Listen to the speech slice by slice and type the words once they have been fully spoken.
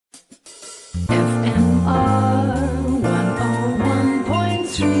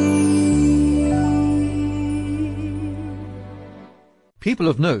People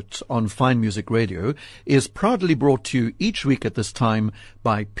of Note on Fine Music Radio is proudly brought to you each week at this time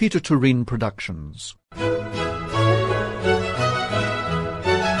by Peter Tureen Productions.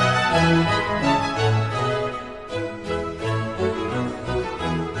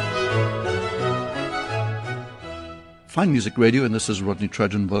 Fine Music Radio, and this is Rodney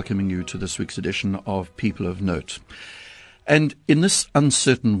Trudgeon welcoming you to this week's edition of People of Note. And in this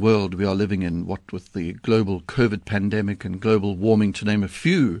uncertain world we are living in, what with the global COVID pandemic and global warming, to name a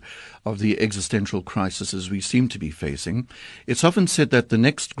few of the existential crises we seem to be facing, it's often said that the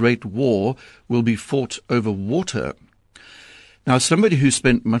next great war will be fought over water. Now, somebody who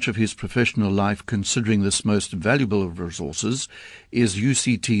spent much of his professional life considering this most valuable of resources is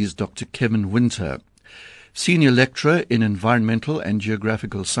UCT's Dr. Kevin Winter. Senior lecturer in environmental and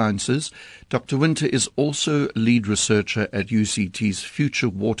geographical sciences, Dr. Winter is also lead researcher at UCT's Future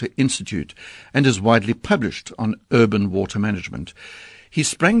Water Institute and is widely published on urban water management. He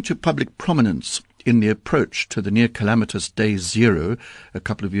sprang to public prominence in the approach to the near-calamitous Day Zero a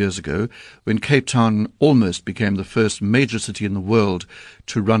couple of years ago, when Cape Town almost became the first major city in the world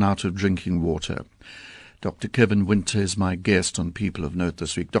to run out of drinking water. Dr. Kevin Winter is my guest on People of Note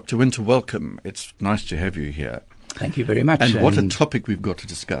this week. Dr. Winter, welcome. It's nice to have you here. Thank you very much. And what a topic we've got to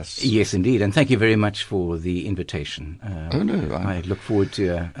discuss. Yes, indeed. And thank you very much for the invitation. I look forward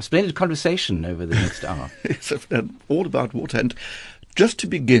to a splendid conversation over the next hour. It's all about water. And just to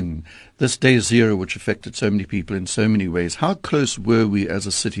begin, this Day Zero, which affected so many people in so many ways, how close were we as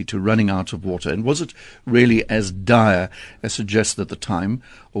a city to running out of water? And was it really as dire as suggested at the time,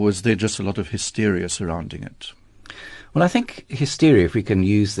 or was there just a lot of hysteria surrounding it? Well, I think hysteria, if we can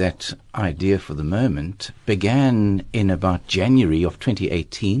use that idea for the moment, began in about January of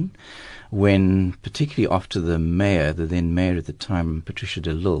 2018, when, particularly after the mayor, the then mayor at the time, Patricia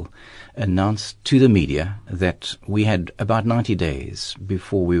de Lille, announced to the media that we had about 90 days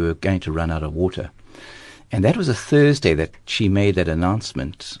before we were going to run out of water. And that was a Thursday that she made that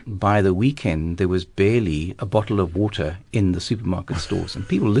announcement. By the weekend, there was barely a bottle of water in the supermarket stores, and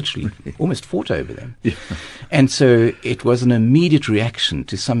people literally almost fought over them. Yeah. And so it was an immediate reaction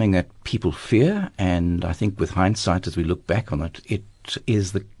to something that people fear, and I think with hindsight, as we look back on it, it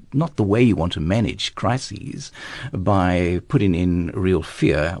is not the way you want to manage crises, by putting in real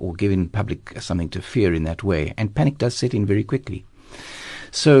fear or giving public something to fear in that way. And panic does set in very quickly.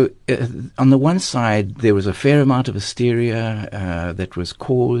 So on the one side, there was a fair amount of hysteria that was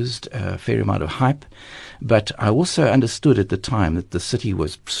caused, a fair amount of hype. But I also understood at the time that the city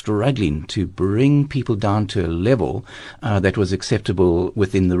was struggling to bring people down to a level that was acceptable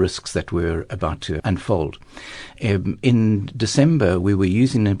within the risks that were about to unfold. In December, we were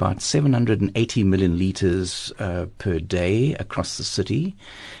using about 780 million litres per day across the city.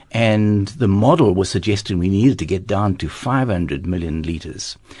 And the model was suggesting we needed to get down to 500 million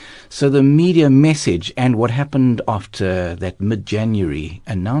litres. So the media message and what happened after that mid-January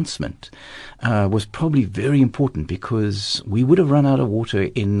announcement was probably very important, because we would have run out of water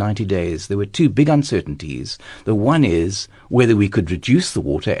in 90 days. There were two big uncertainties. The one is whether we could reduce the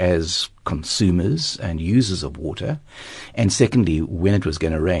water as consumers and users of water, and secondly, when it was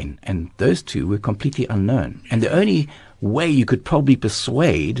going to rain. And those two were completely unknown. And the only way you could probably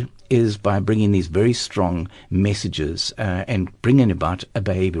persuade is by bringing these very strong messages and bringing about a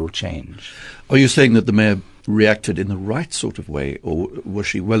behavioral change. Are you saying that the mayor reacted in the right sort of way, or was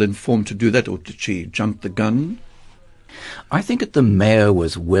she well informed to do that, or did she jump the gun? I think that the mayor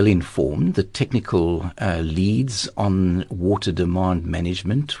was well informed. The technical leads on water demand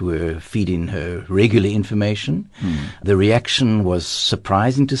management were feeding her regular information. The reaction was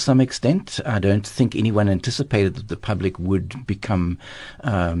surprising to some extent. I don't think anyone anticipated that the public would become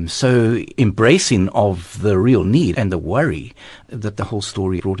so embracing of the real need and the worry that the whole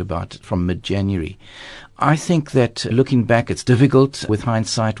story brought about from mid-January. I think that looking back, it's difficult with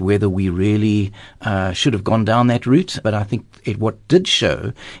hindsight whether we really should have gone down that route. But I think what did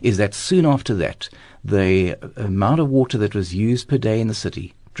show is that soon after that, the amount of water that was used per day in the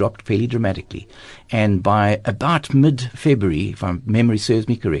city dropped fairly dramatically. And by about mid-February, if my memory serves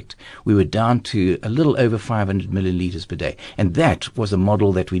me correct, we were down to a little over 500 million litres per day. And that was a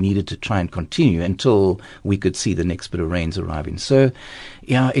model that we needed to try and continue until we could see the next bit of rains arriving. So,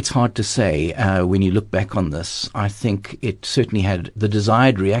 yeah, it's hard to say. When you look back on this, I think it certainly had the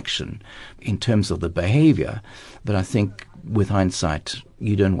desired reaction in terms of the behaviour. But I think with hindsight,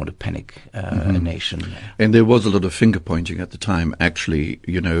 you don't want to panic a nation. And there was a lot of finger pointing at the time, actually.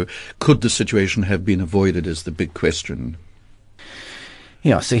 Could the situation have been avoided is the big question.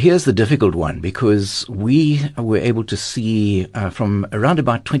 Yeah, so here's the difficult one, because we were able to see from around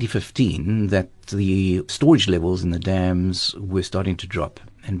about 2015 that the storage levels in the dams were starting to drop.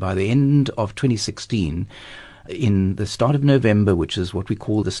 And by the end of 2016, in the start of November, which is what we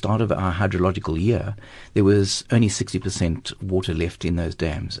call the start of our hydrological year, there was only 60% water left in those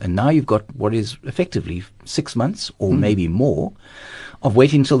dams. And now you've got what is effectively 6 months or maybe more of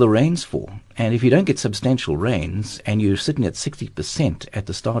waiting until the rains fall. And if you don't get substantial rains and you're sitting at 60% at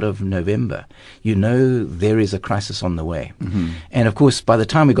the start of November, you know there is a crisis on the way. And of course, by the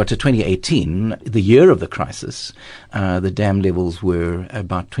time we got to 2018, the year of the crisis, the dam levels were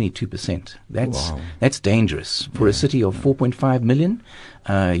about 22%. That's dangerous. For a city of 4.5 million,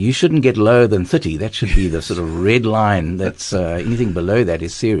 you shouldn't get lower than 30. That should be the sort of red line. That's anything below that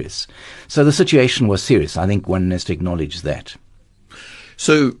is serious. So the situation was serious. I think one has to acknowledge that.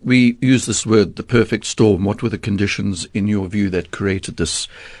 So we use this word, the perfect storm. What were the conditions, in your view, that created this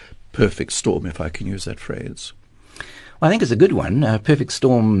perfect storm, if I can use that phrase? Well, I think it's a good one. Perfect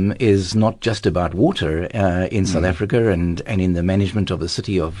Storm is not just about water in South Africa and in the management of a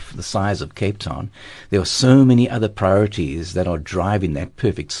city of the size of Cape Town. There are so many other priorities that are driving that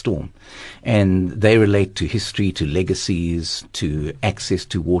perfect storm. And they relate to history, to legacies, to access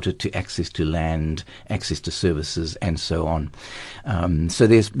to water, to access to land, access to services, and so on. So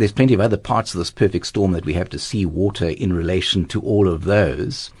there's plenty of other parts of this perfect storm that we have to see water in relation to all of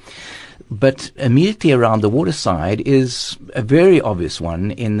those. But immediately around the water side is a very obvious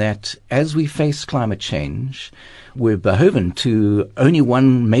one, in that as we face climate change, we're beholden to only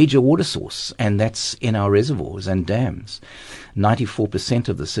one major water source, and that's in our reservoirs and dams. 94%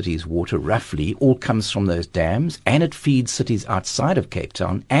 of the city's water, roughly, all comes from those dams, and it feeds cities outside of Cape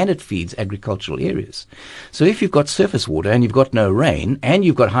Town, and it feeds agricultural areas. So if you've got surface water and you've got no rain, and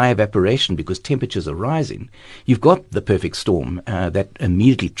you've got high evaporation because temperatures are rising, you've got the perfect storm that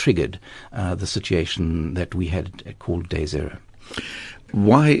immediately triggered the situation that we had called Day Zero.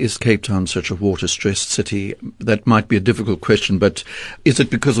 Why is Cape Town such a water-stressed city? That might be a difficult question, but is it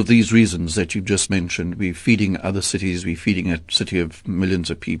because of these reasons that you just mentioned? We're feeding other cities, we're feeding a city of millions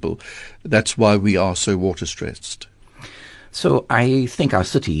of people. That's why we are so water-stressed. So I think our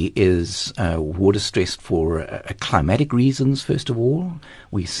city is water-stressed for climatic reasons, first of all.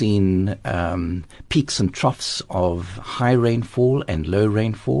 We've seen peaks and troughs of high rainfall and low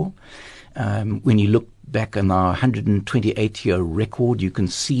rainfall. When you look back on our 128-year record, you can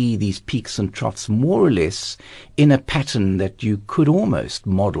see these peaks and troughs more or less in a pattern that you could almost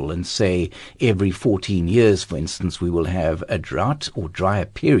model and say every 14 years, for instance, we will have a drought or drier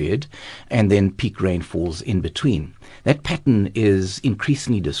period and then peak rainfalls in between. That pattern is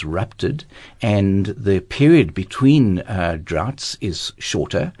increasingly disrupted, and the period between droughts is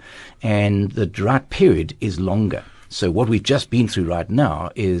shorter and the drought period is longer. So what we've just been through right now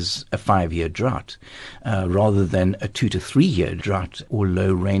is a 5-year drought rather than a 2 to 3 year drought or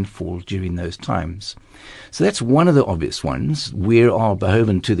low rainfall during those times. So that's one of the obvious ones. We are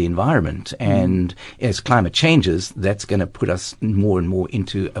beholden to the environment, and as climate changes, that's going to put us more and more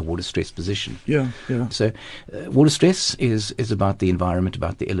into a water stress position. Yeah. So water stress is about the environment,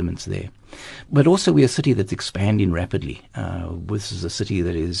 about the elements there. But also we're a city that's expanding rapidly. This is a city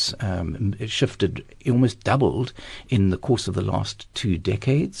that is shifted, almost doubled in the course of the last 2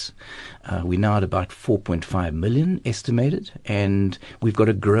 decades. We're now at about 4.5 million estimated, and we've got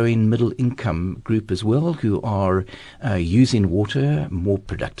a growing middle income group as well who are using water more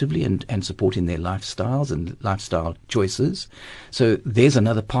productively and supporting their lifestyles and lifestyle choices. So there's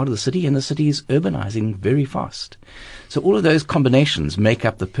another part of the city, and the city is urbanizing very fast. So all of those combinations make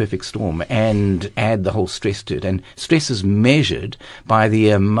up the perfect storm and add the whole stress to it. And stress is measured by the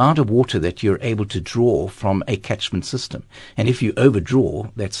amount of water that you're able to draw from a catchment system. And if you overdraw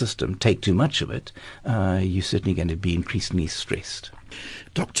that system, take too much of it, you're certainly going to be increasingly stressed.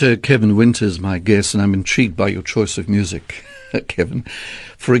 Dr. Kevin Winter is my guest, and I'm intrigued by your choice of music, Kevin.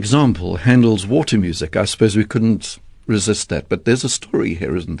 For example, Handel's Water Music. I suppose we couldn't resist that, but there's a story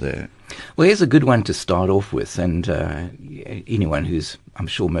here, isn't there? Well, here's a good one to start off with, and anyone who's, I'm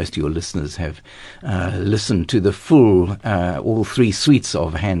sure most of your listeners have listened to the full, all 3 suites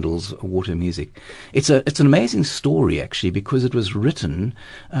of Handel's Water Music. It's an amazing story, actually, because it was written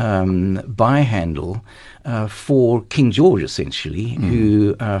by Handel for King George, essentially,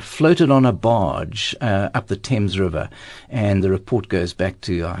 who floated on a barge up the Thames River. And the report goes back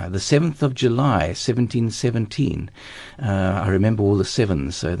to the 7th of July, 1717. I remember all the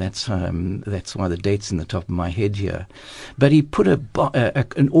sevens, so that's That's why the date's in the top of my head here. But he put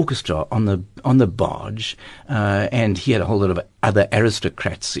an orchestra on the barge, and he had a whole lot of other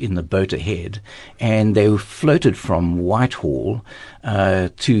aristocrats in the boat ahead, and they floated from Whitehall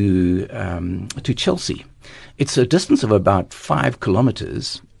to Chelsea. It's a distance of about 5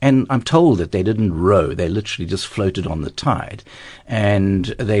 kilometers. And I'm told that they didn't row. They literally just floated on the tide. And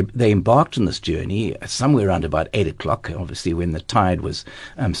they embarked on this journey somewhere around about 8 o'clock, obviously when the tide was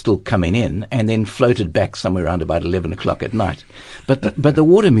still coming in, and then floated back somewhere around about 11 o'clock at night. But the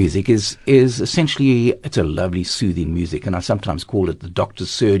water music is essentially, it's a lovely soothing music. And I sometimes call it the doctor's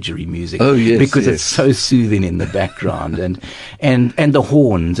surgery music. Oh, yes, because yes. it's so soothing in the background. and the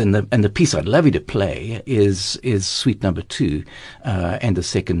horns and the piece I'd love you to play is Suite Number 2, and the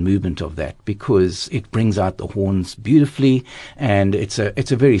second movement of that, because it brings out the horns beautifully, and it's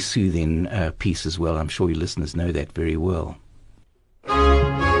a very soothing piece as well. I'm sure your listeners know that very well.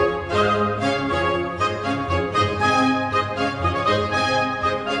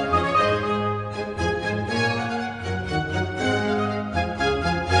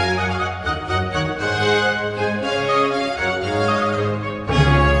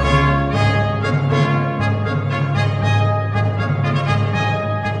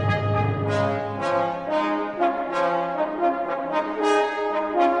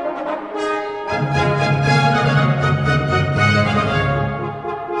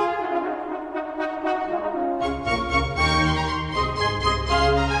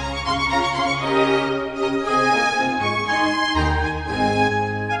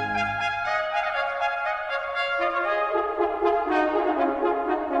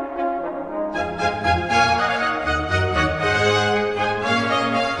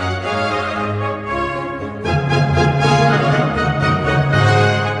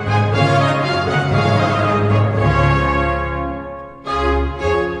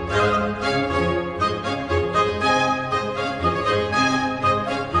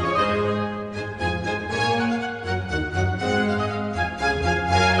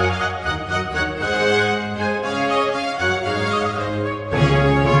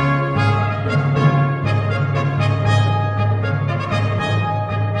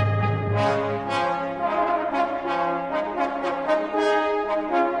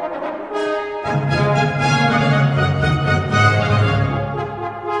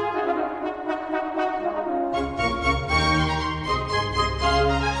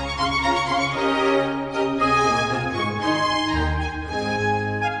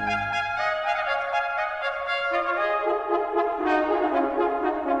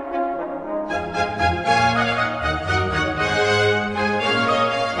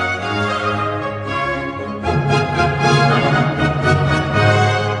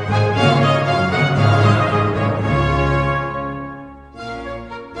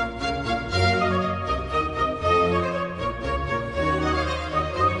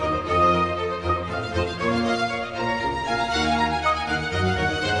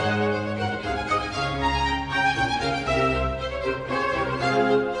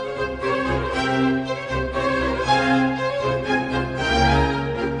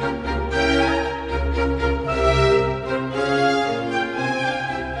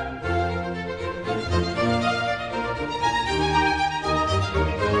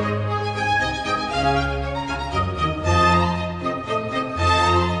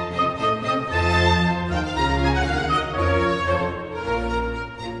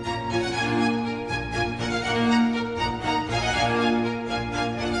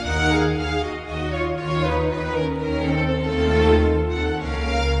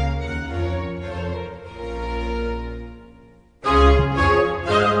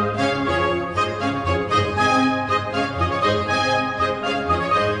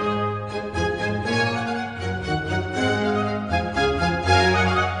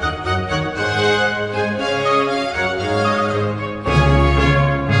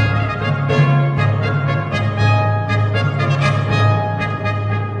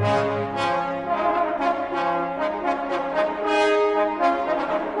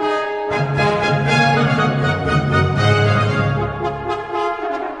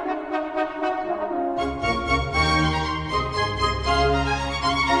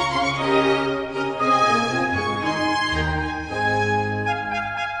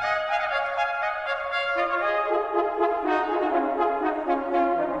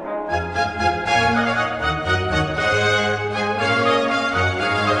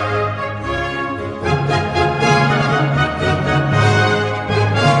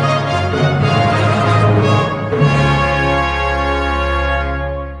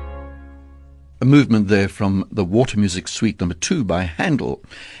 movement there from the Water Music Suite number 2 by Handel.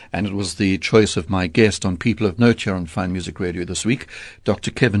 And it was the choice of my guest on People of Note here on Fine Music Radio this week,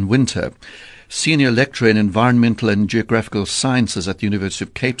 Dr. Kevin Winter, Senior Lecturer in Environmental and Geographical Sciences at the University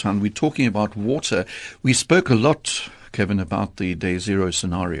of Cape Town. We're talking about water. We spoke a lot, Kevin, about the Day Zero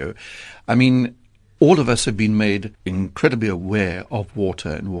scenario. I mean, all of us have been made incredibly aware of water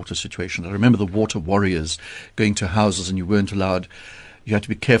and water situations. I remember the water warriors going to houses and you weren't allowed, you had to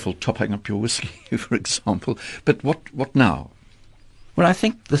be careful topping up your whiskey, for example. But what now? Well, I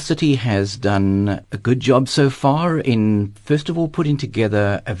think the city has done a good job so far in, first of all, putting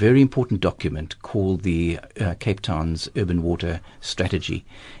together a very important document called the Cape Town's Urban Water Strategy.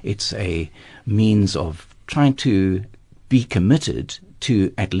 It's a means of trying to be committed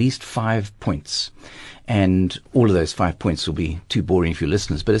to at least 5 points. And all of those 5 points will be too boring for your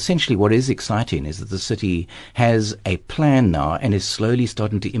listeners. But essentially what is exciting is that the city has a plan now and is slowly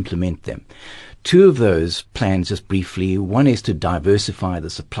starting to implement them. 2 of those plans, just briefly, one is to diversify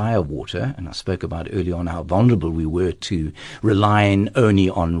the supply of water, and I spoke about earlier on how vulnerable we were to relying only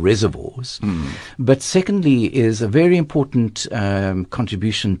on reservoirs. But secondly is a very important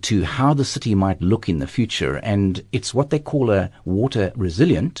contribution to how the city might look in the future, and it's what they call a water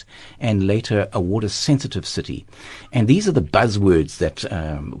resilient and later a water sensitive city. And these are the buzzwords that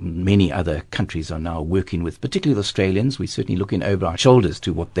many other countries are now working with, particularly the Australians. We're certainly looking over our shoulders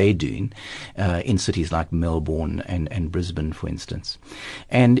to what they're doing in cities like Melbourne and Brisbane, for instance.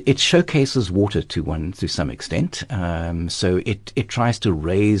 And it showcases water to some extent. So it tries to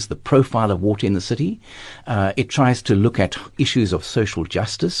raise the profile of water in the city. It tries to look at issues of social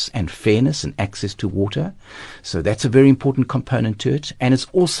justice and fairness and access to water. So that's a very important component to it. And it's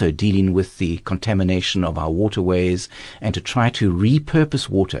also dealing with the contamination of our waterways and to try to repurpose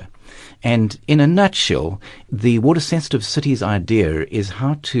water. And in a nutshell, the water sensitive cities idea is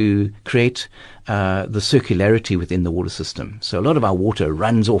how to create the circularity within the water system. So a lot of our water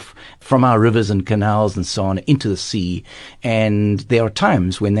runs off from our rivers and canals and so on into the sea. And there are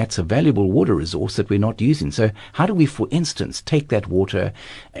times when that's a valuable water resource that we're not using. So how do we, for instance, take that water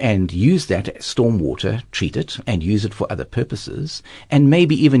and use that stormwater, treat it and use it for other purposes, and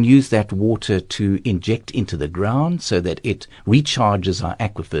maybe even use that water to inject into the ground so that it recharges our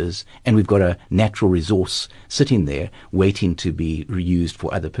aquifers and we've got a natural resource sitting there waiting to be reused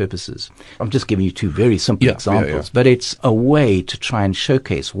for other purposes. I'm just giving you 2 very simple examples, but it's a way to try and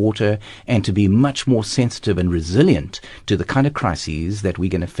showcase water and to be much more sensitive and resilient to the kind of crises that we're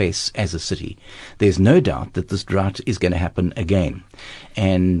going to face as a city. There's no doubt that this drought is going to happen again,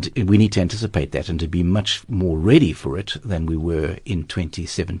 and we need to anticipate that and to be much more ready for it than we were in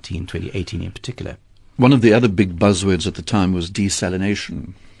 2017, 2018 in particular. One of the other big buzzwords at the time was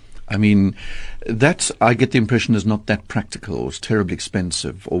desalination. I mean, that, I get the impression, is not that practical. It's terribly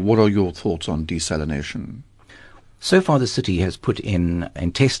expensive. Or what are your thoughts on desalination? So far, the city has put in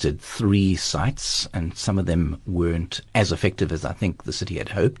and tested 3 sites, and some of them weren't as effective as I think the city had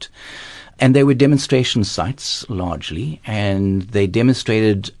hoped. And they were demonstration sites, largely, and they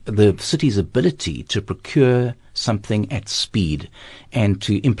demonstrated the city's ability to procure something at speed and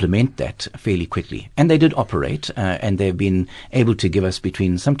to implement that fairly quickly. And they did operate, and they've been able to give us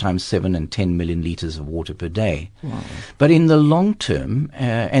between sometimes 7 and 10 million litres of water per day. Wow. But in the long term,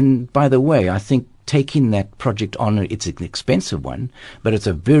 and by the way, I think taking that project on, it's an expensive one, but it's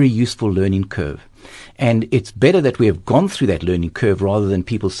a very useful learning curve. And it's better that we have gone through that learning curve rather than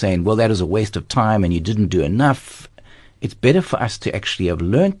people saying, well, that is a waste of time and you didn't do enough. It's better for us to actually have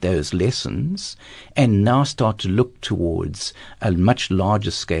learnt those lessons and now start to look towards a much larger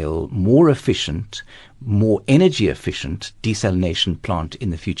scale, more efficient, more energy efficient desalination plant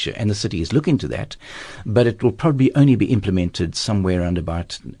in the future. And the city is looking to that, but it will probably only be implemented somewhere around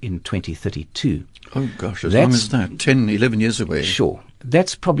about in 2032. Oh gosh, as long as that, 10, 11 years away. Sure.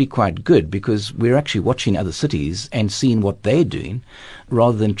 That's probably quite good because we're actually watching other cities and seeing what they're doing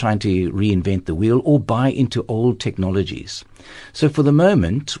rather than trying to reinvent the wheel or buy into old technologies. So for the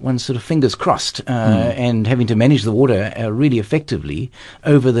moment, one's sort of fingers crossed and having to manage the water really effectively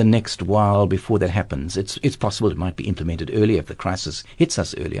over the next while before that happens. It's possible it might be implemented earlier if the crisis hits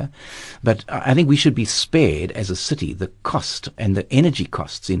us earlier. But I think we should be spared as a city the cost and the energy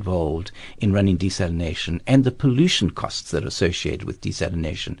costs involved in running desalination and the pollution costs that are associated with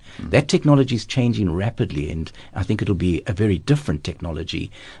desalination. That technology is changing rapidly, and I think it'll be a very different technology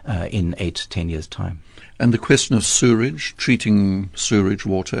in 8 to 10 years' time. And the question of sewerage, treating sewerage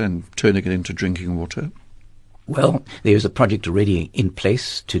water and turning it into drinking water? Well, there is a project already in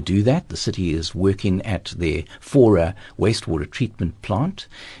place to do that. The city is working at their Fora wastewater treatment plant,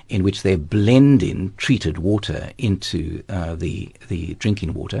 in which they blend in treated water into the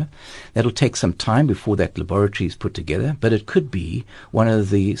drinking water. That'll take some time before that laboratory is put together, but it could be one of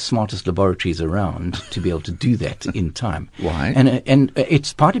the smartest laboratories around to be able to do that in time. Why? And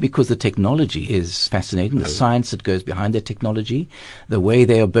it's partly because the technology is fascinating, the science that goes behind that technology, the way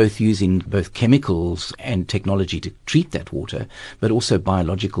they are both using both chemicals and technology to treat that water, but also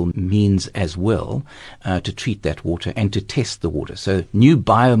biological means as well to treat that water and to test the water. So new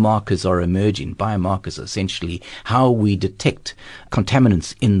biomarkers are emerging. Biomarkers are essentially how we detect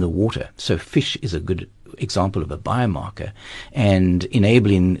contaminants in the water. So fish is a good example of a biomarker, and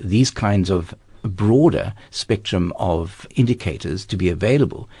enabling these kinds of broader spectrum of indicators to be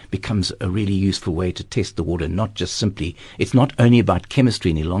available becomes a really useful way to test the water. Not just simply, it's not only about chemistry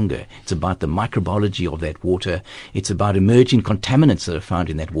any longer, it's about the microbiology of that water, it's about emerging contaminants that are found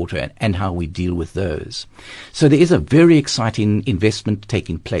in that water and how we deal with those. So there is a very exciting investment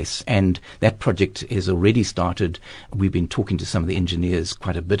taking place, and that project is already started. We've been talking to some of the engineers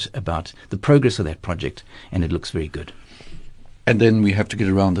quite a bit about the progress of that project, and it looks very good. And then we have to get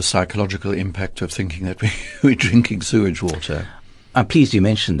around the psychological impact of thinking that we're drinking sewage water. I'm pleased you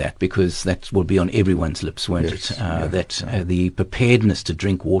mentioned that, because that will be on everyone's lips, won't Yes, it? The preparedness to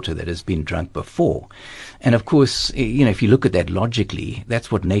drink water that has been drunk before. And of course, if you look at that logically, that's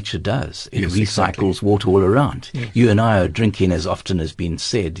what nature does. It Yes, recycles exactly. water all around. Yes. You and I are drinking, as often has been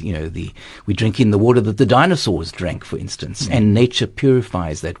said, we drink in the water that the dinosaurs drank, for instance, and nature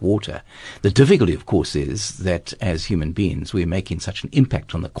purifies that water. The difficulty, of course, is that as human beings, we're making such an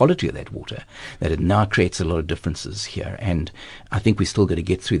impact on the quality of that water that it now creates a lot of differences here. And I think we're still going to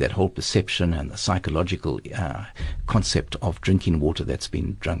get through that whole perception and the psychological concept of drinking water that's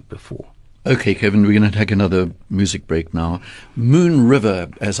been drunk before. Okay, Kevin, we're going to take another music break now. Moon River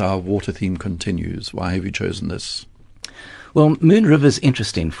as our water theme continues. Why have you chosen this? Well, Moon River is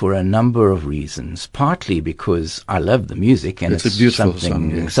interesting for a number of reasons. Partly because I love the music, and It's a beautiful something,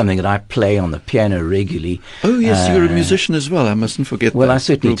 song, yes. something that I play on the piano regularly. Oh, yes, you're a musician as well. I mustn't forget Well, that. I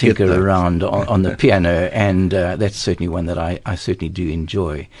certainly We'll get tinker that. around on the piano, and that's certainly one that I certainly do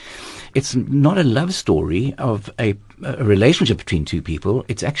enjoy. It's not a love story of a relationship between two people.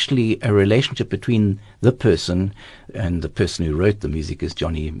 It's actually a relationship between the person, and the person who wrote the music is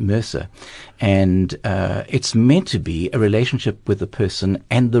Johnny Mercer. And it's meant to be a relationship with the person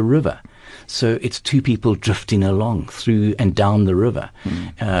and the river. So it's two people drifting along through and down the river.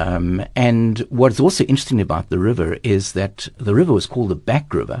 And what's also interesting about the river is that the river was called the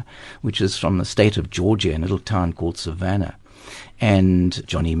Back River, which is from the state of Georgia, in a little town called Savannah. And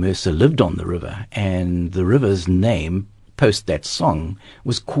Johnny Mercer lived on the river, and the river's name, post that song,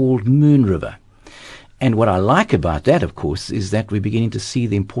 was called Moon River. And what I like about that, of course, is that we're beginning to see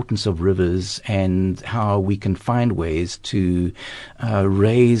the importance of rivers and how we can find ways to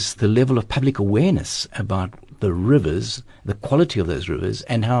raise the level of public awareness about the rivers, the quality of those rivers,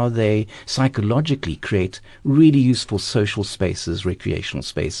 and how they psychologically create really useful social spaces, recreational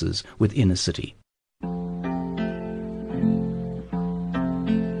spaces within a city.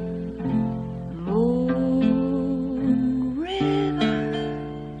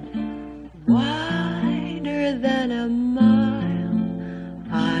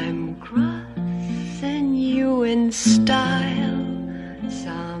 Style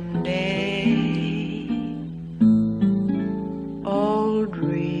someday, old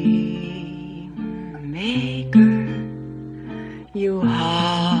dream maker, you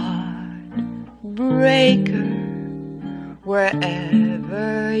heartbreaker,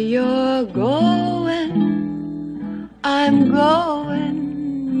 wherever you're going, I'm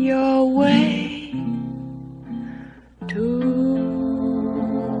going your way.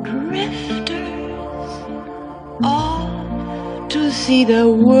 Two drifters off to see the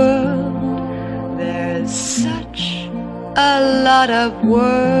world. There's such a lot of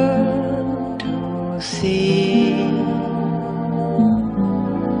world to see.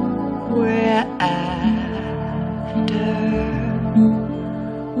 We're after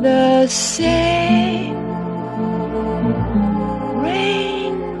the same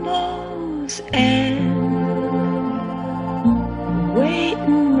rainbow's end,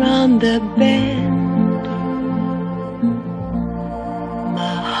 waiting round the bend.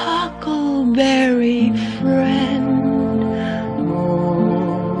 Huckleberry friend,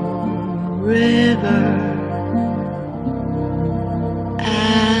 Moon River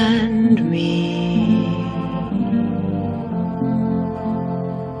and me.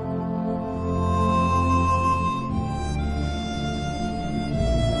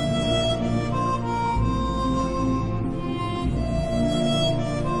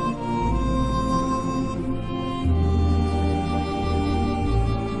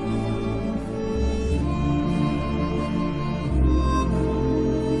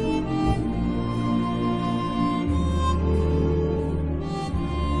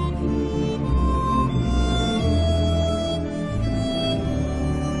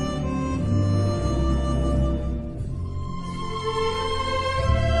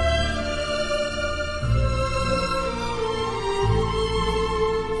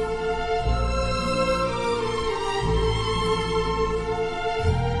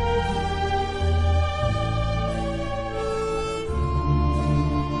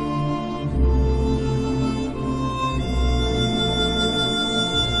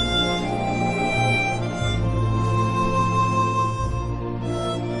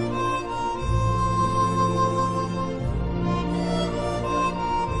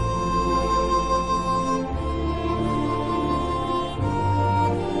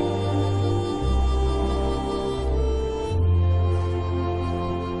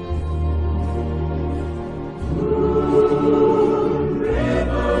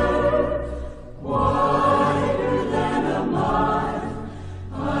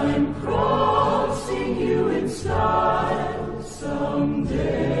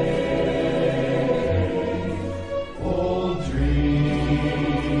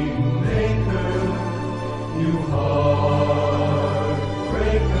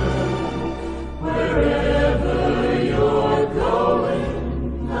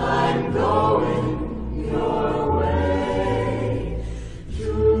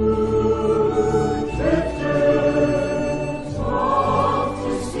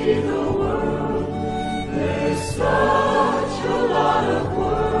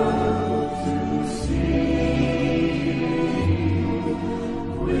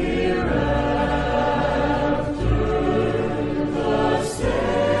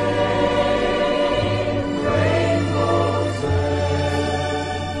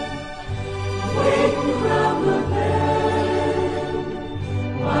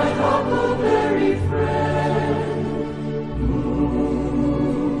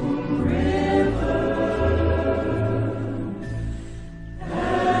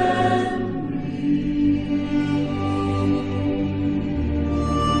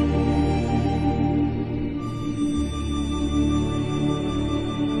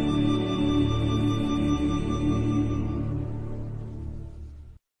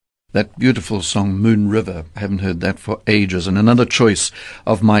 That beautiful song, Moon River. I haven't heard that for ages. And another choice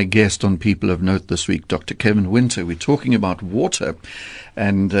of my guest on People of Note this week, Dr. Kevin Winter. We're talking about water.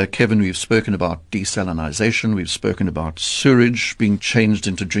 And Kevin, we've spoken about desalinization. We've spoken about sewage being changed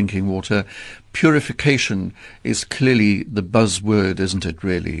into drinking water. Purification is clearly the buzzword, isn't it,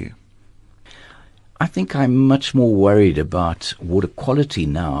 really? I think I'm much more worried about water quality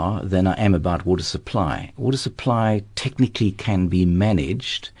now than I am about water supply. Water supply technically can be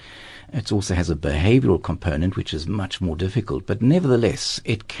managed. It also has a behavioral component, which is much more difficult, but nevertheless,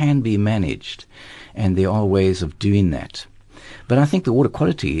 it can be managed, and there are ways of doing that. But I think the water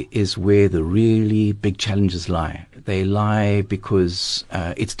quality is where the really big challenges lie. They lie because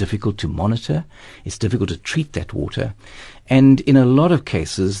it's difficult to monitor, it's difficult to treat that water, and in a lot of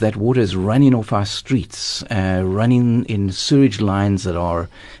cases, that water is running off our streets, running in sewage lines that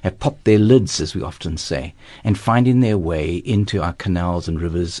have popped their lids, as we often say, and finding their way into our canals and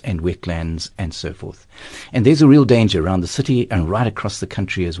rivers and wetlands and so forth. And there's a real danger around the city and right across the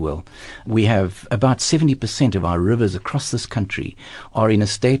country as well. We have about 70% of our rivers across this country are in a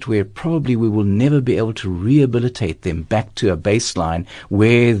state where probably we will never be able to rehabilitate them back to a baseline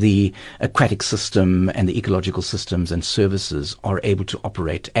where the aquatic system and the ecological systems and services are able to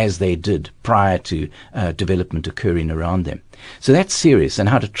operate as they did prior to development occurring around them. So that's serious, and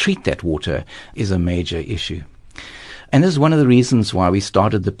how to treat that water is a major issue. And this is one of the reasons why we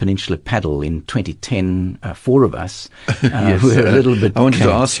started the Peninsula Paddle in 2010, four of us. Yes, we were a little bit... I wanted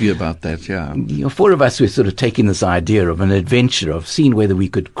to ask you about that, yeah. Four of us were sort of taking this idea of an adventure of seeing whether we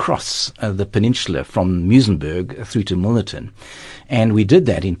could cross the peninsula from Muizenberg through to Milnerton. And we did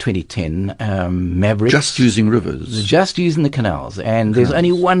that in 2010, Maverick. Just using rivers? Just using the canals. And there's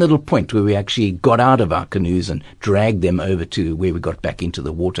only one little point where we actually got out of our canoes and dragged them over to where we got back into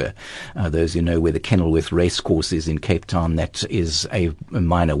the water. Those who know where the Kenilworth Racecourse is in Cape Town, that is a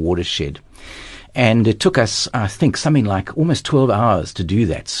minor watershed. And it took us, I think, something like almost 12 hours to do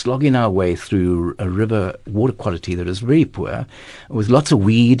that, slogging our way through a river water quality that is very poor, with lots of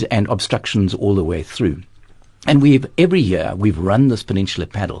weed and obstructions all the way through. And every year we've run this Peninsula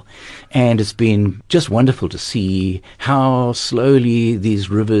Paddle, and it's been just wonderful to see how slowly these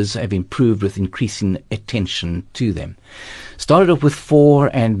rivers have improved with increasing attention to them. Started off with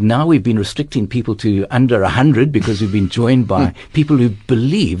 4, and now we've been restricting people to under 100 because we've been joined by people who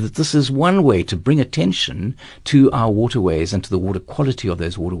believe that this is one way to bring attention to our waterways and to the water quality of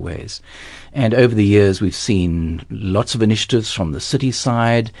those waterways. And over the years, we've seen lots of initiatives from the city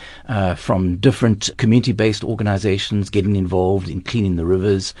side, from different community-based organizations getting involved in cleaning the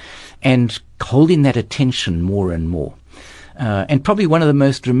rivers and holding that attention more and more. And probably one of the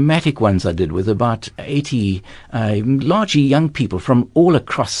most dramatic ones I did with about 80 largely young people from all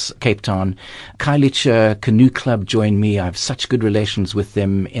across Cape Town. Khayelitsha Canoe Club joined me. I have such good relations with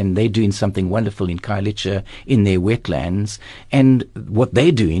them, and they're doing something wonderful in Khayelitsha in their wetlands. And what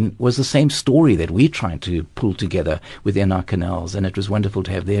they're doing was the same story that we're trying to pull together within our canals, and it was wonderful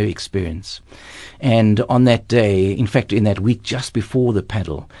to have their experience. And on that day, in fact, in that week just before the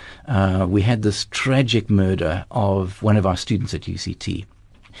paddle, we had this tragic murder of one of our students at UCT,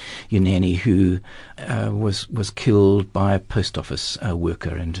 Yuneni, who was killed by a post office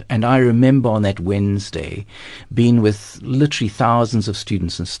worker. And I remember on that Wednesday being with literally thousands of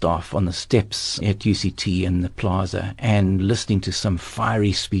students and staff on the steps at UCT and the plaza and listening to some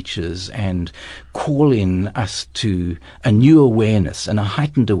fiery speeches and calling us to a new awareness and a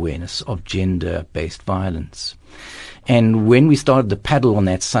heightened awareness of gender-based violence. And when we started the paddle on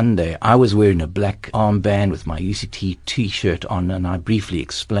that Sunday, I was wearing a black armband with my UCT T-shirt on, and I briefly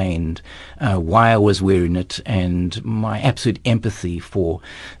explained why I was wearing it and my absolute empathy for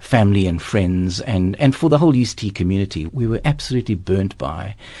family and friends and for the whole UCT community. We were absolutely burnt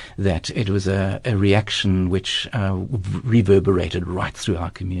by that. It was a reaction which reverberated right through our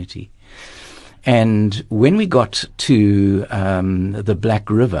community. And when we got to the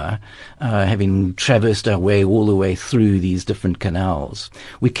Black River, having traversed our way all the way through these different canals,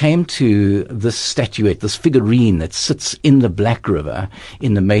 we came to this statuette, this figurine that sits in the Black River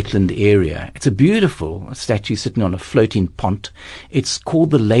in the Maitland area. It's a beautiful statue sitting on a floating pont. It's called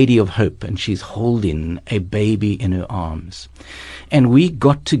the Lady of Hope, and she's holding a baby in her arms. And we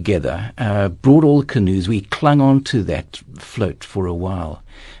got together, brought all the canoes, we clung onto that float for a while,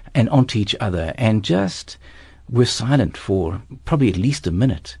 and onto each other, and just were silent for probably at least a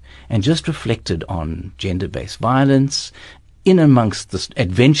minute, and just reflected on gender-based violence, in amongst this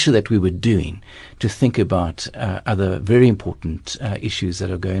adventure that we were doing, to think about other very important issues that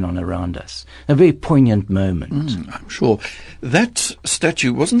are going on around us. A very poignant moment. I'm sure. That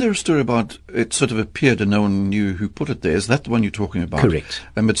statue, wasn't there a story about it sort of appeared and no one knew who put it there? Is that the one you're talking about? Correct.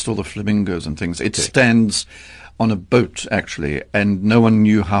 Amidst all the flamingos and things. It Correct. stands on a boat, actually, and no one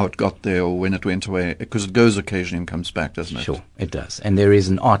knew how it got there or when it went away, because it goes occasionally and comes back, doesn't it? Sure, it does. And there is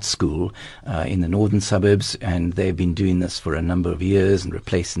an art school in the northern suburbs, and they've been doing this for a number of years and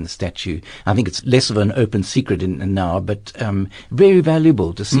replacing the statue. I think it's less of an open secret now, but very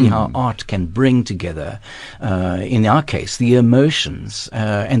valuable to see how art can bring together, in our case, the emotions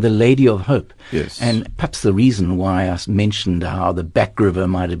and the Lady of Hope. Yes. And perhaps the reason why I mentioned how the Back River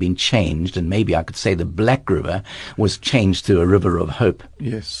might have been changed, and maybe I could say the Black River was changed to a river of hope.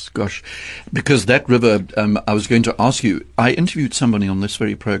 Yes, gosh. Because that river, I was going to ask you, I interviewed somebody on this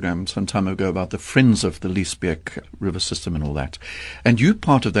very program some time ago about the Friends of the Liesbeek River system and all that. And you're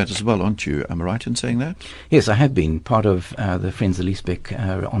part of that as well, aren't you? Am I right in saying that? Yes, I have been part of the Friends of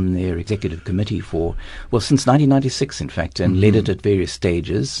Liesbeek on their executive committee since 1996, in fact, and led it at various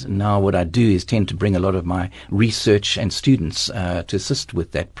stages. Now what I do is tend to bring a lot of my research and students to assist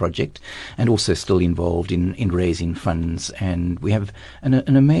with that project, and also still involved in raising funds. And we have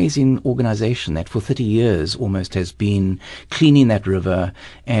an amazing organization that for 30 years almost has been cleaning that river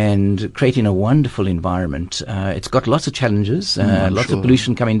and creating a wonderful environment. It's got lots of challenges, lots of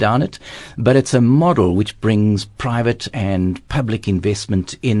pollution coming down it, but it's a model which brings private and public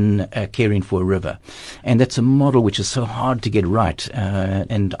investment in caring for a river. And that's a model which is so hard to get right.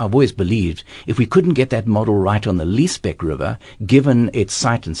 And I've always believed if we couldn't get that model right on the Liesbeek River, given its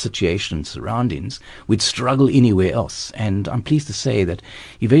site and situation and surroundings, we'd struggle anywhere else. And I'm pleased to say that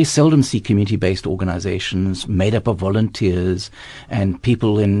you very seldom see community-based organizations made up of volunteers and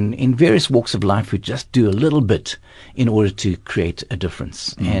people in various walks of life who just do a little bit in order to create a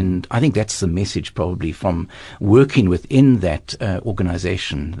difference. And I think that's the message probably from working within that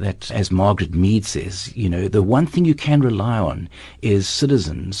organization, that, as Margaret Mead says, the one thing you can rely on is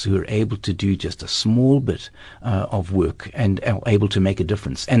citizens who are able to do just a small bit of work and are able to make a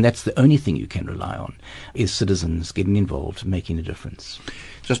difference. And that's the only thing you can rely on, is citizens getting involved, making a difference.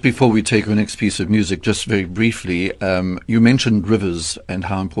 Just before we take our next piece of music, just very briefly, you mentioned rivers and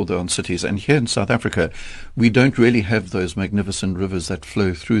how important they are in cities. And here in South Africa, we don't really have those magnificent rivers that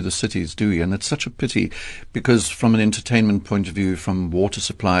flow through the cities, do we? And it's such a pity, because from an entertainment point of view, from water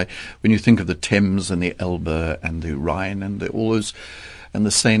supply, when you think of the Thames and the Elbe and the Rhine and all those, and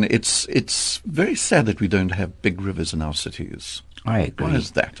the Seine, it's very sad that we don't have big rivers in our cities. I agree. Why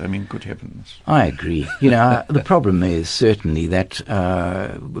is that? I mean, good heavens. I agree. The problem is certainly that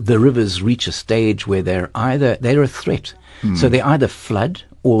the rivers reach a stage where they're a threat. So they either flood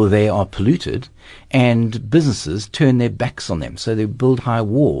or they are polluted, and businesses turn their backs on them. So they build high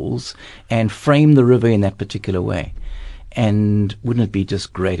walls and frame the river in that particular way. And wouldn't it be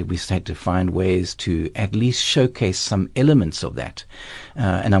just great if we had to find ways to at least showcase some elements of that?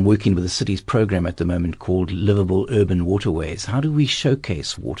 And I'm working with the city's program at the moment called Livable Urban Waterways. How do we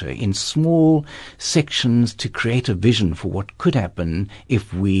showcase water in small sections to create a vision for what could happen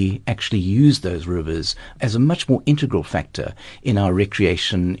if we actually use those rivers as a much more integral factor in our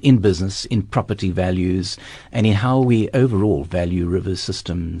recreation, in business, in property values, and in how we overall value river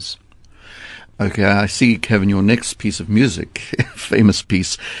systems? Okay, I see, Kevin, your next piece of music, famous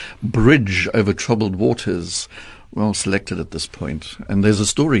piece, Bridge Over Troubled Waters, well selected at this point. And there's a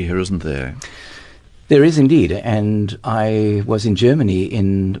story here, isn't there? There is indeed, and I was in Germany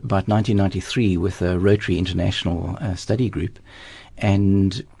in about 1993 with a Rotary International study group,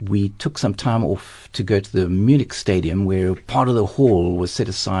 and we took some time off to go to the Munich Stadium, where part of the hall was set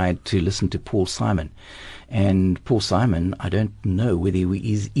aside to listen to Paul Simon. And Paul Simon, I don't know whether he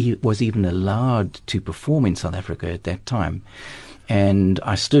was even allowed to perform in South Africa at that time. And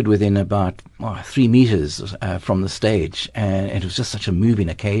I stood within about 3 meters from the stage, and it was just such a moving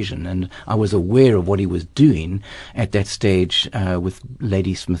occasion. And I was aware of what he was doing at that stage with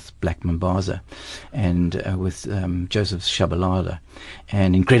Ladysmith Black Mambaza and with Joseph Shabalala,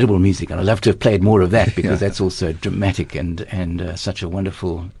 and incredible music. And I'd love to have played more of that, because that's also dramatic and such a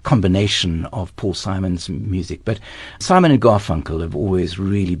wonderful combination of Paul Simon's music. But Simon and Garfunkel have always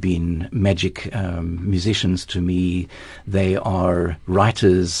really been magic musicians to me. They are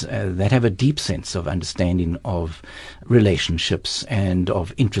writers that have a deep sense of understanding of relationships and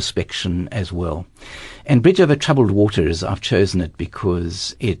of introspection as well. And Bridge Over Troubled Waters, I've chosen it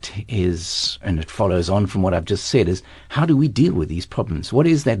because it is, and it follows on from what I've just said, is how do we deal with these problems? What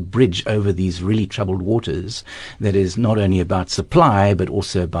is that bridge over these really troubled waters that is not only about supply but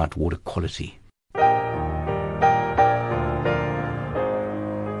also about water quality?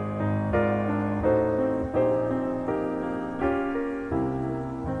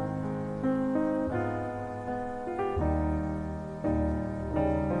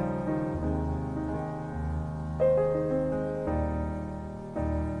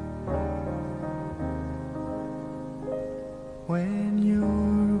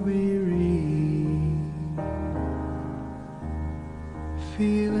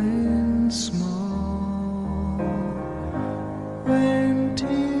 feeling small when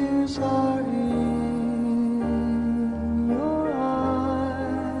tears are in your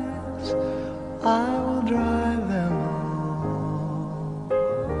eyes. I will dry them all.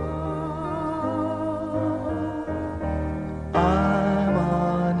 I'm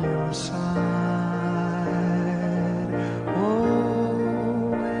on your side.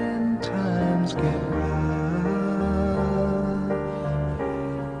 Oh, when times get rough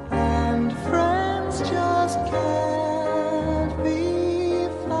and friends just can't be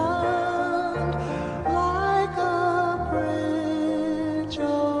found, like a bridge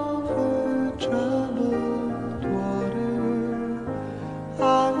over troubled water,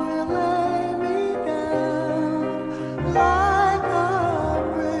 I will lay me down. Like a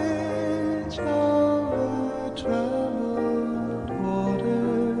bridge over troubled water,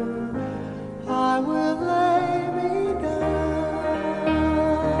 I will lay me down.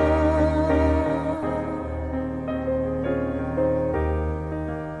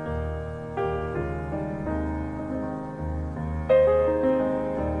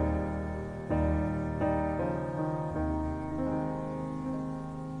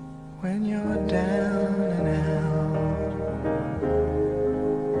 When you're down and out,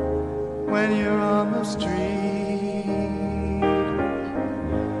 when you're on the street,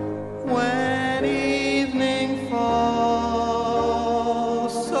 when evening falls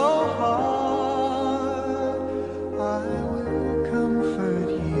so hard, I will comfort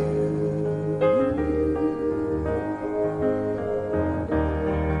you.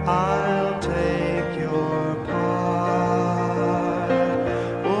 I'll take your part.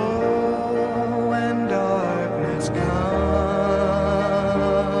 Oh, when darkness comes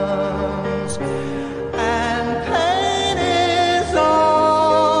and pain is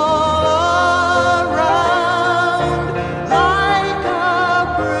all around, like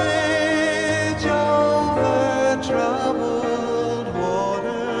a bridge over troubled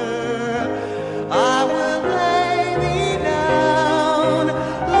water, I will lay me down.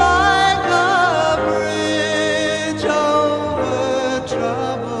 Like a bridge over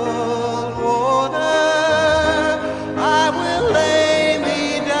troubled water, I will lay me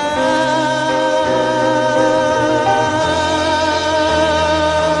down.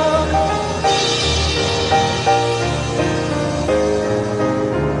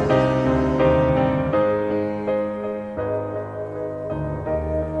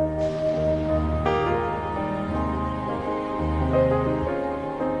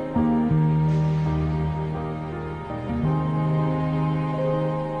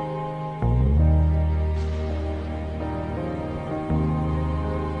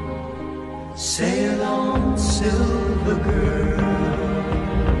 Sail on, silver girl,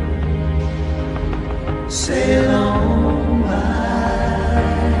 sail on by.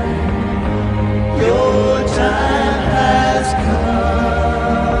 Your time has come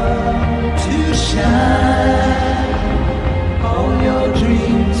to shine. All your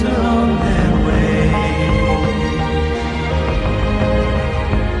dreams are on their way.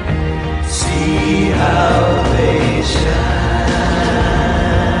 See how they shine.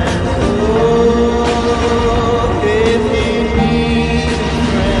 Oh, if you need a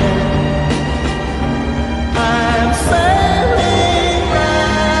friend, I'm sailing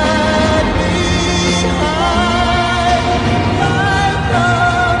right behind. Like a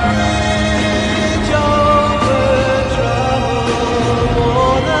bridge over troubled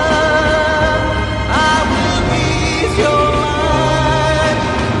water, I will ease your mind.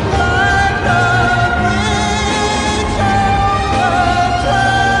 Like a bridge over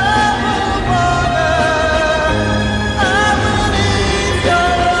troubled water, I will ease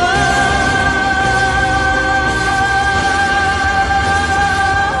your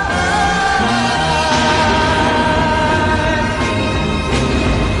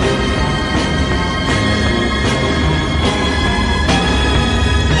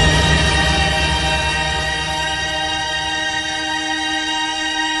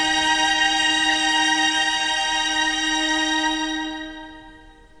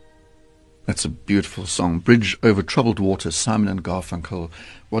That's a beautiful song. Bridge Over Troubled Water, Simon and Garfunkel.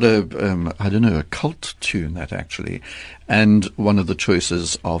 What a, I don't know, a cult tune that actually. And one of the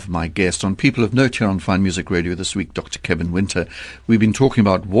choices of my guest on People of Note here on Fine Music Radio this week, Dr. Kevin Winter. We've been talking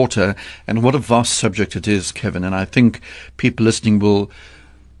about water and what a vast subject it is, Kevin. And I think people listening will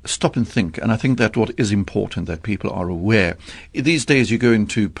stop and think. And I think that what is important, that people are aware. These days you go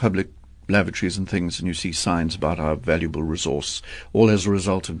into public lavatories and things and you see signs about our valuable resource, all as a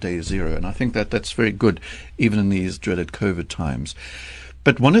result of day zero. And I think that that's very good, even in these dreaded COVID times.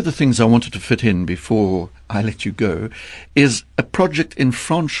 But one of the things I wanted to fit in before I let you go is a project in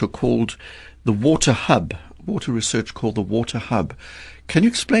Franschhoek called the Water Hub, water research called the Water Hub. Can you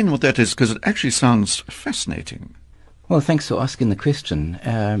explain what that is? Because it actually sounds fascinating. Well, thanks for asking the question.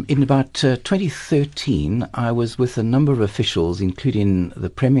 In about 2013, I was with a number of officials, including the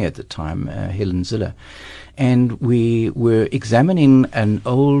Premier at the time, Helen Zille, and we were examining an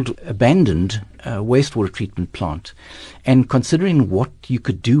old abandoned wastewater treatment plant and considering what you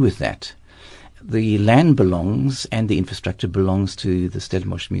could do with that. The land belongs and the infrastructure belongs to the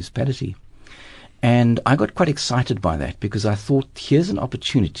Stellenbosch municipality. And I got quite excited by that because I thought, here's an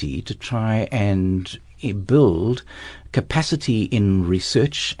opportunity to try and build capacity in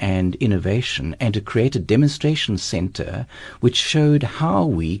research and innovation and to create a demonstration center which showed how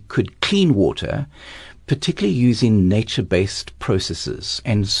we could clean water, particularly using nature-based processes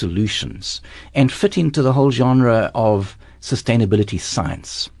and solutions, and fit into the whole genre of sustainability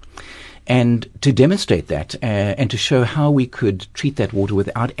science. And to demonstrate that and to show how we could treat that water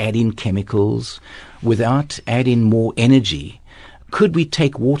without adding chemicals, without adding more energy. Could we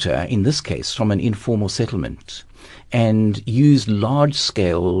take water, in this case, from an informal settlement and use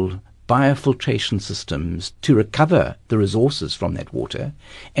large-scale biofiltration systems to recover the resources from that water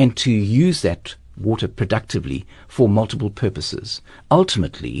and to use that water productively for multiple purposes,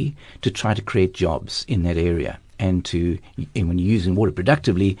 ultimately to try to create jobs in that area? And when you're using water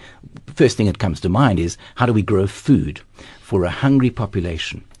productively, first thing that comes to mind is how do we grow food for a hungry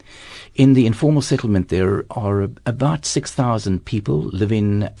population? In the informal settlement, there are about 6,000 people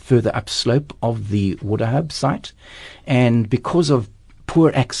living further upslope of the Water Hub site. And because of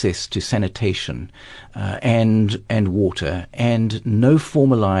poor access to sanitation and water and no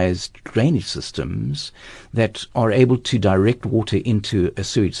formalized drainage systems that are able to direct water into a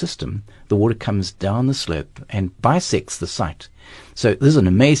sewage system, the water comes down the slope and bisects the site. So this is an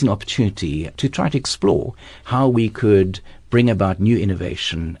amazing opportunity to try to explore how we could bring about new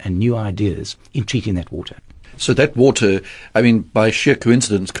innovation and new ideas in treating that water. So that water, I mean, by sheer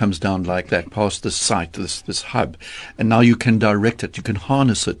coincidence, comes down like that, past this site, this hub, and now you can direct it, you can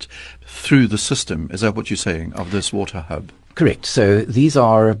harness it through the system. Is that what you're saying, of this water hub? Correct. So these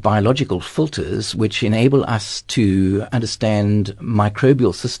are biological filters which enable us to understand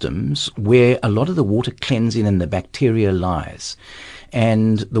microbial systems where a lot of the water cleansing and the bacteria lies.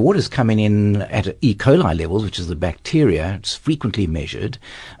 And the water's coming in at E. coli levels, which is the bacteria. It's frequently measured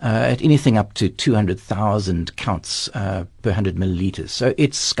at anything up to 200,000 counts per 100 milliliters. So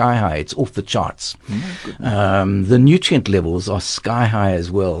it's sky high. It's off the charts. The nutrient levels are sky high as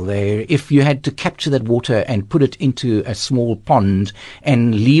well. If you had to capture that water and put it into a small pond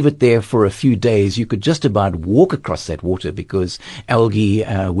and leave it there for a few days, you could just about walk across that water because algae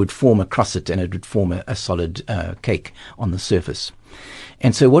would form across it and it would form a solid cake on the surface.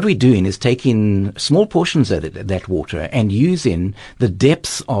 And so what we're doing is taking small portions of that water and using the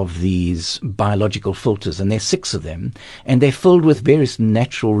depths of these biological filters, and there's 6 of them, and they're filled with various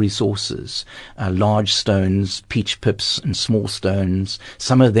natural resources, large stones, peach pips, and small stones.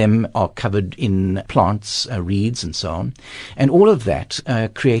 Some of them are covered in plants, reeds, and so on. And all of that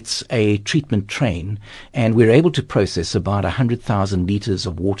creates a treatment train, and we're able to process about 100,000 liters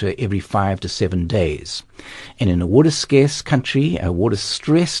of water every 5 to 7 days. And in a water-scarce country, a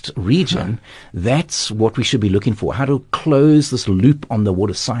water-stressed region, that's what we should be looking for, how to close this loop on the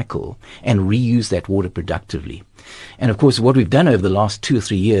water cycle and reuse that water productively. And of course, what we've done over the last 2 or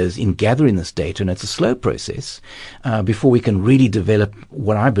 3 years in gathering this data, and it's a slow process, before we can really develop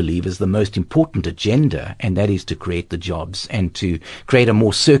what I believe is the most important agenda, and that is to create the jobs and to create a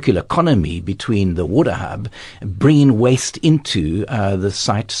more circular economy between the Water Hub, bringing waste into the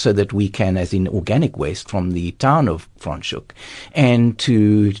site so that we can, as in organic waste from the town of Franschhoek, and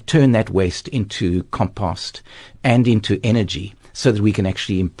to turn that waste into compost and into energy, so that we can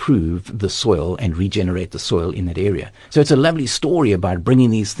actually improve the soil and regenerate the soil in that area. So it's a lovely story about bringing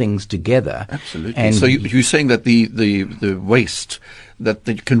these things together. Absolutely. And so you're saying that the waste that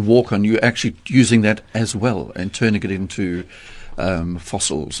you can walk on, you're actually using that as well and turning it into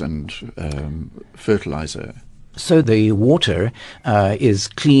fossils and fertilizer. So the water is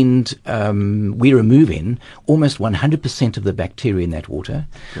cleaned. We're removing almost 100% of the bacteria in that water,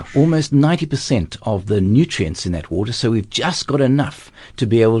 almost 90% of the nutrients in that water. So we've just got enough to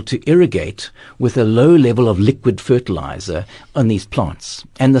be able to irrigate with a low level of liquid fertilizer on these plants.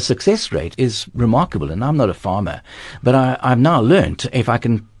 And the success rate is remarkable. And I'm not a farmer, but I've now learned if I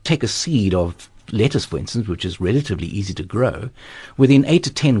can take a seed of lettuce, for instance, which is relatively easy to grow, within 8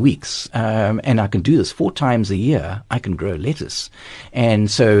 to 10 weeks, and I can do this 4 times a year, I can grow lettuce.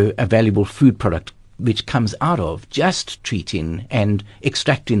 And so a valuable food product which comes out of just treating and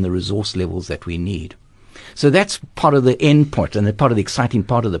extracting the resource levels that we need. So that's part of the end point and part of the exciting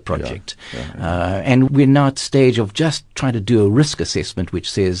part of the project. And we're now at the stage of just trying to do a risk assessment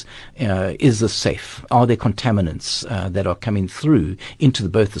which says, is this safe? Are there contaminants that are coming through into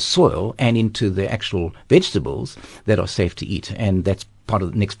both the soil and into the actual vegetables that are safe to eat? And that's part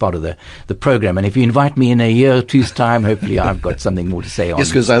of the next part of the program. And if you invite me in a year or two's time, hopefully I've got something more to say on that. Yes,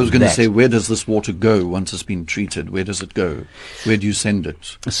 because I was going to say, where does this water go once it's been treated? Where does it go? Where do you send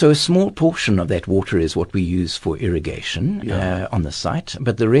it? So a small portion of that water is what we use for irrigation on the site,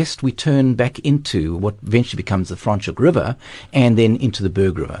 but the rest we turn back into what eventually becomes the Franschhoek River and then into the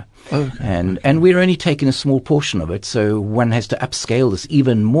Berg River. Okay. And we're only taking a small portion of it, so one has to upscale this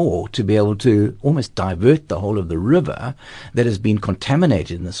even more to be able to almost divert the whole of the river that has been contaminated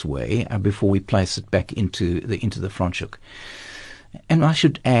in this way before we place it back into the Franschhoek. And I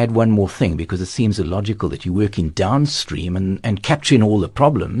should add one more thing, because it seems illogical that you're working downstream and capturing all the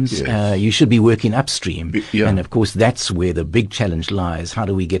problems. Yes. You should be working upstream. Yeah. And, of course, that's where the big challenge lies. How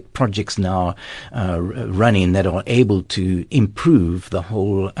do we get projects now running that are able to improve the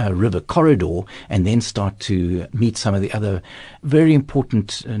whole river corridor and then start to meet some of the other very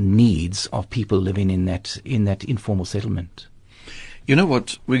important needs of people living in that informal settlement? You know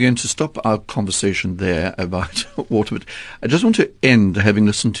what? We're going to stop our conversation there about water, but I just want to end, having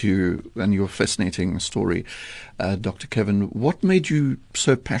listened to you and your fascinating story, Dr. Kevin. What made you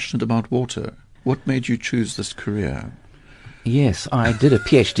so passionate about water? What made you choose this career? Yes, I did a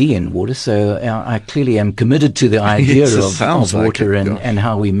PhD in water, so I clearly am committed to the idea Yes, of like water it, and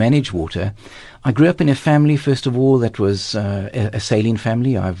how we manage water. I grew up in a family, first of all, that was a sailing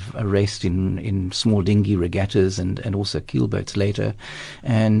family. I've raced in small dinghy regattas and also keelboats later.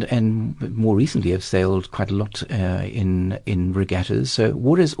 And more recently I've sailed quite a lot in regattas. So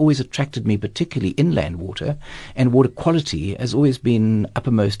water has always attracted me, particularly inland water. And water quality has always been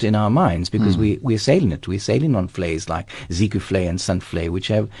uppermost in our minds, because we're sailing it. We're sailing on flays like Zeekoevlei and Suntvlei, which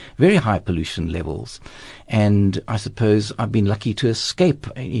have very high pollution levels. And I suppose I've been lucky to escape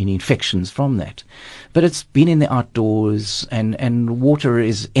any infections from that. But it's been in the outdoors, and water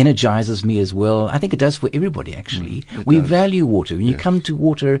energizes me as well. I think it does for everybody, actually. We value water. When you come to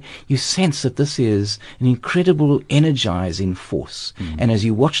water, you sense that this is an incredible energizing force. And as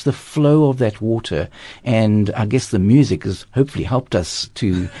you watch the flow of that water, and I guess the music has hopefully helped us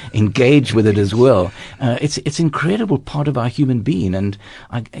to engage with it as well, it's an incredible part of our human being. And,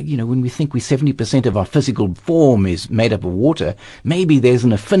 when we think 70% of our physical form is made up of water, maybe there's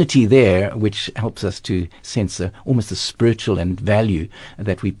an affinity there which helps us to sense almost the spiritual and value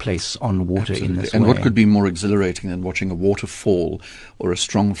that we place on water. Absolutely. In this and way. What could be more exhilarating than watching a waterfall or a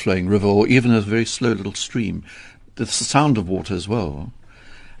strong flowing river or even a very slow little stream? The sound of water as well.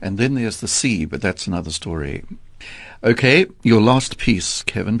 And then there's the sea, but that's another story. Okay, your last piece,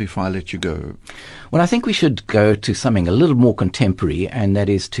 Kevin, before I let you go. Well, I think we should go to something a little more contemporary, and that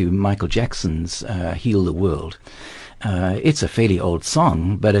is to Michael Jackson's Heal the World. It's a fairly old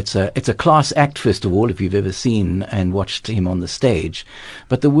song, but it's a class act, first of all, if you've ever seen and watched him on the stage.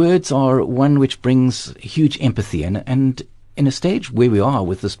 But the words are one which brings huge empathy, and in a stage where we are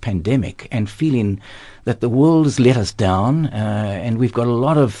with this pandemic and feeling that the world has let us down, and we've got a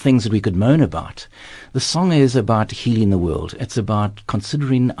lot of things that we could moan about. The song is about healing the world. It's about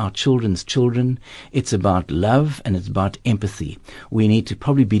considering our children's children. It's about love, and it's about empathy. We need to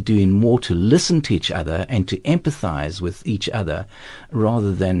probably be doing more to listen to each other and to empathize with each other,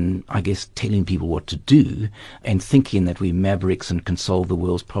 rather than, I guess, telling people what to do and thinking that we're mavericks and can solve the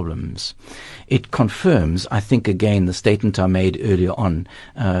world's problems. It confirms, I think, again, the statement I made earlier on,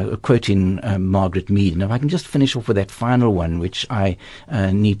 quoting Margaret Mead. And if I can just finish off with that final one, which I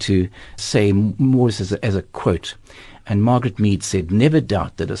need to say more as a quote. And Margaret Mead said, "Never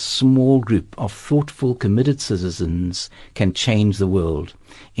doubt that a small group of thoughtful, committed citizens can change the world.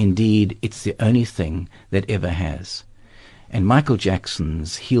 Indeed, it's the only thing that ever has." And Michael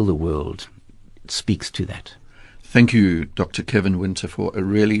Jackson's Heal the World speaks to that. Thank you, Dr. Kevin Winter, for a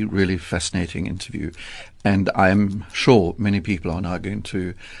really, really fascinating interview. And I'm sure many people are now going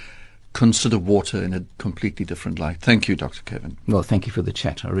to consider water in a completely different light. Thank you, Dr. Kevin. Well, thank you for the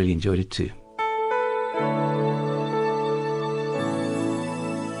chat. I really enjoyed it too.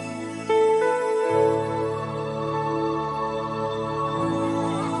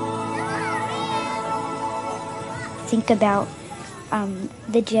 Think about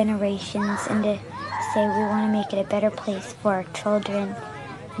the generations, and to say we want to make it a better place for our children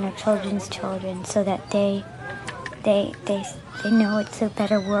and our children's children, so that they know it's a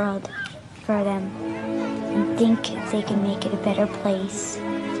better world for them, and think they can make it a better place.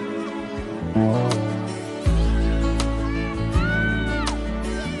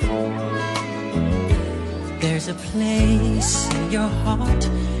 There's a place in your heart,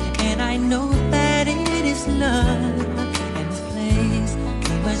 and I know that it is love. And this place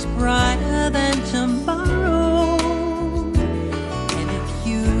is much brighter than tomorrow. And if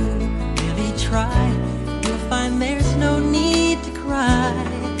you really try, you'll find there's no need to cry.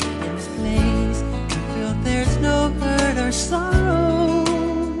 In this place, you feel there's no hurt or sorrow.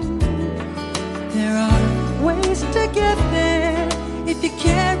 There are ways to get there if you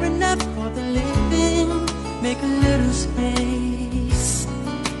care enough for the living. Make a little space,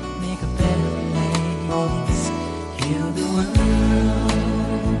 make a better place, heal the world,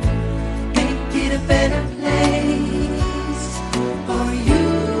 make it a better place for you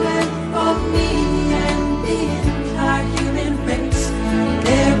and for me and the entire human race.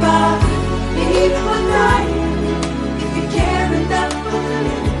 There are people dying. If you care enough for the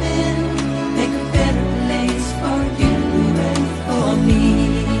living, make a better place for you and for me.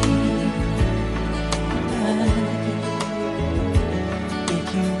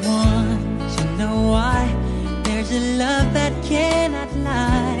 There's a love that cannot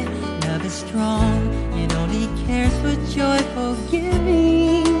lie. Love is strong, it only cares for joyful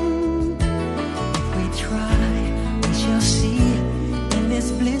giving. If we try, we shall see. In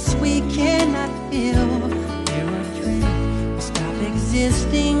this bliss we cannot feel. Fear or dread will stop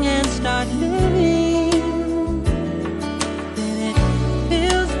existing and start living. Then it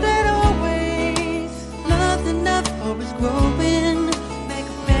feels that always love's enough for us growing. Make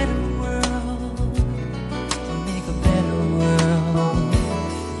a better world, make a better world,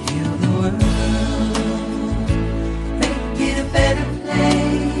 heal the world, make it a better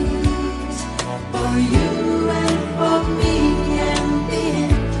place for you and for me and the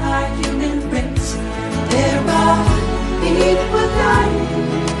entire human race. There are people dying.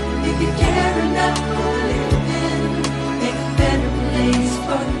 If you care enough for living, make a better place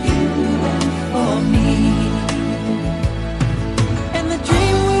for you and for me. And the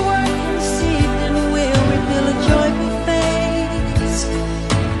dream we work conceived and will reveal a joyful face.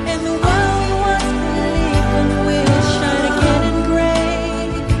 And the world we once believed in will shine again in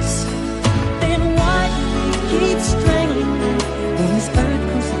grace. Then why keep strangling me when this earth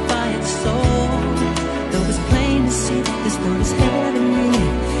crucify its soul? Though it's plain to see that this world is heavenly.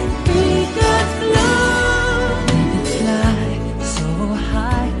 We got love, let it fly so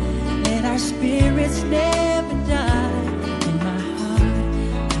high. Let our spirits never die. In my heart,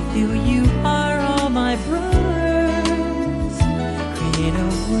 I feel you are all my brothers. Create a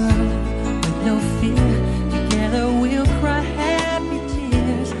world with no fear. Together we'll cry happy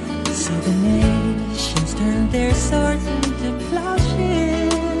tears. So the nations turn their swords into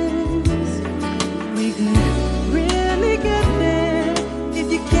plowshares. We could really get there if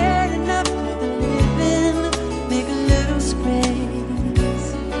you cared enough for the living. Make a little space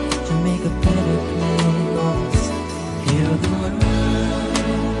to make a better place. Heal the world,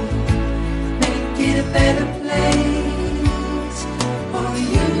 make it a better place for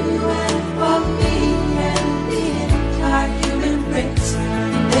you and for me and the entire human race.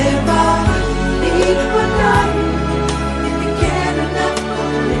 There are people dying. If you care enough for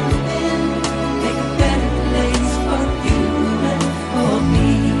living, make a better place for you and for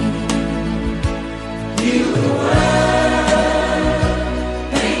me. Heal the world,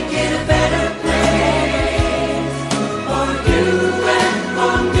 make it a better place for you and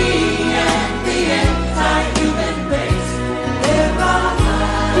for me and the entire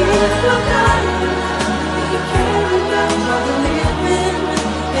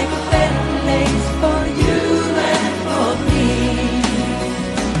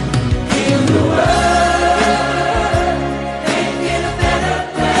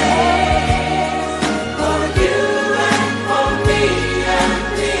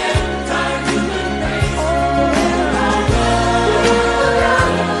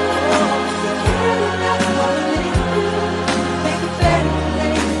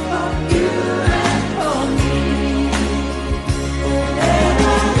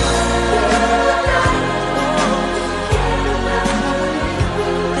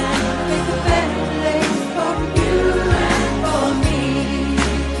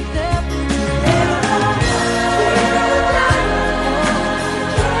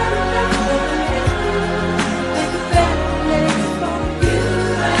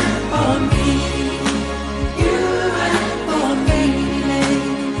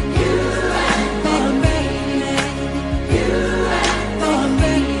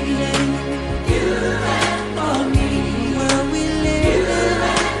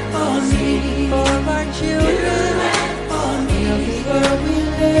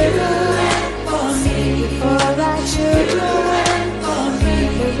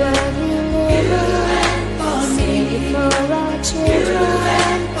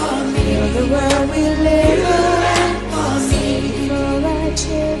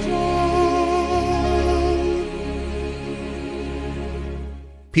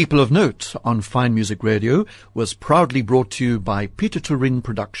People of Note on Fine Music Radio was proudly brought to you by Peter Turin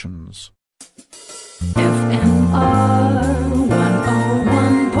Productions. FMR